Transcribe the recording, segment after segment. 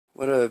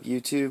What up,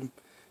 YouTube?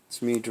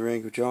 It's me,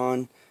 Durango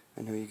John.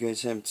 I know you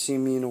guys haven't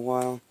seen me in a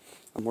while.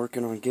 I'm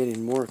working on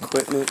getting more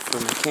equipment for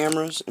my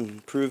cameras and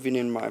improving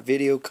in my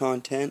video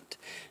content.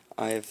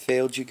 I have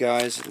failed you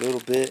guys a little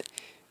bit,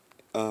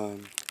 but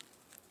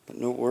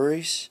no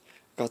worries.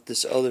 Got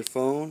this other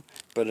phone,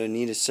 but I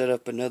need to set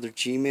up another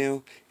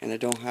Gmail, and I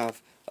don't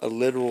have a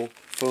literal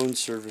phone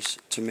service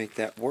to make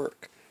that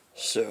work.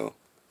 So,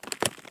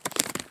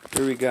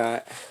 here we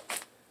got,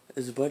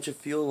 there's a bunch of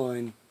fuel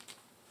line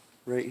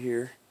right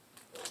here.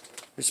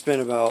 I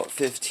spent about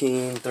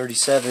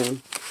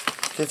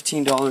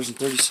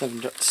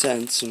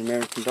 $15.37 in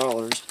American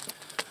dollars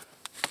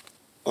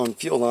on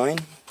fuel line.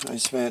 I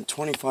spent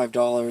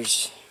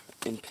 $25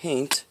 in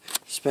paint.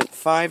 Spent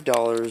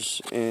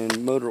 $5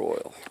 in motor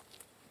oil.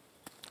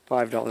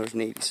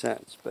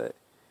 $5.80, but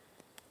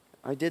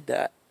I did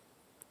that.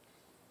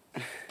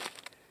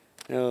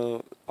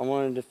 Now, I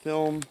wanted to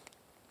film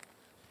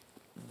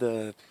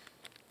the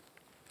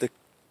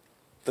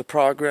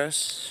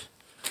progress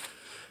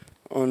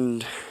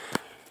on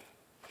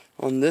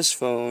this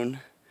phone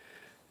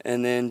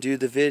and then do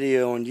the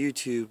video on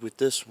YouTube with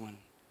this one,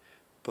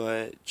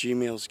 but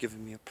Gmail's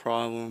giving me a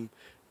problem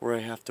where I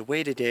have to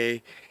wait a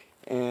day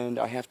and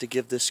I have to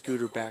give this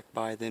scooter back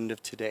by the end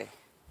of today.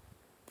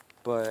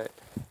 But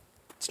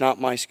it's not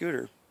my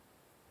scooter,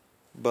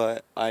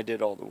 but I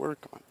did all the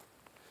work on it.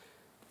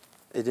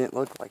 It didn't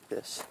look like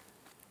this.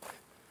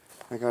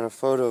 I got a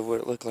photo of what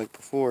it looked like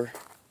before.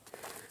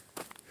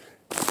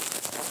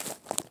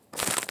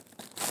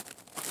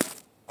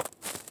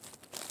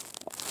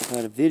 I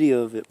had a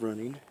video of it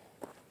running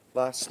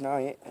last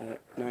night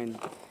at 9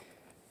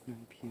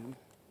 p.m.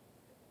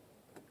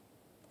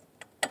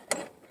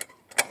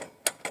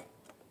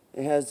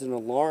 It has an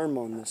alarm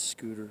on this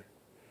scooter.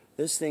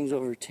 This thing's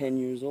over 10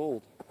 years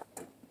old.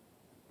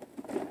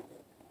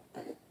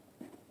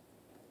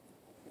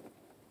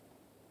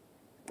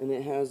 And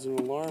it has an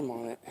alarm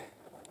on it.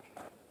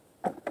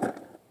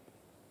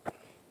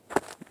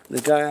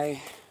 The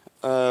guy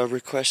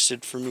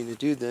requested for me to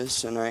do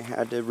this, and I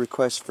had to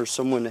request for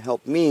someone to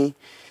help me,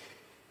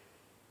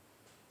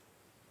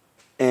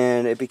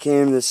 and it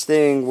became this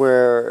thing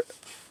where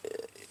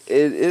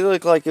it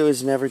looked like it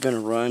was never going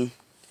to run,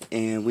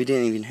 and we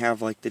didn't even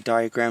have like the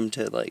diagram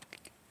to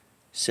like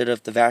set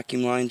up the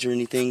vacuum lines or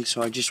anything.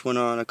 So I just went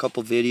on a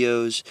couple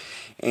videos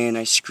and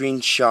I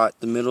screenshot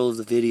the middle of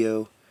the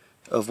video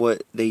of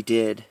what they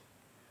did,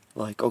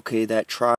 like, okay, that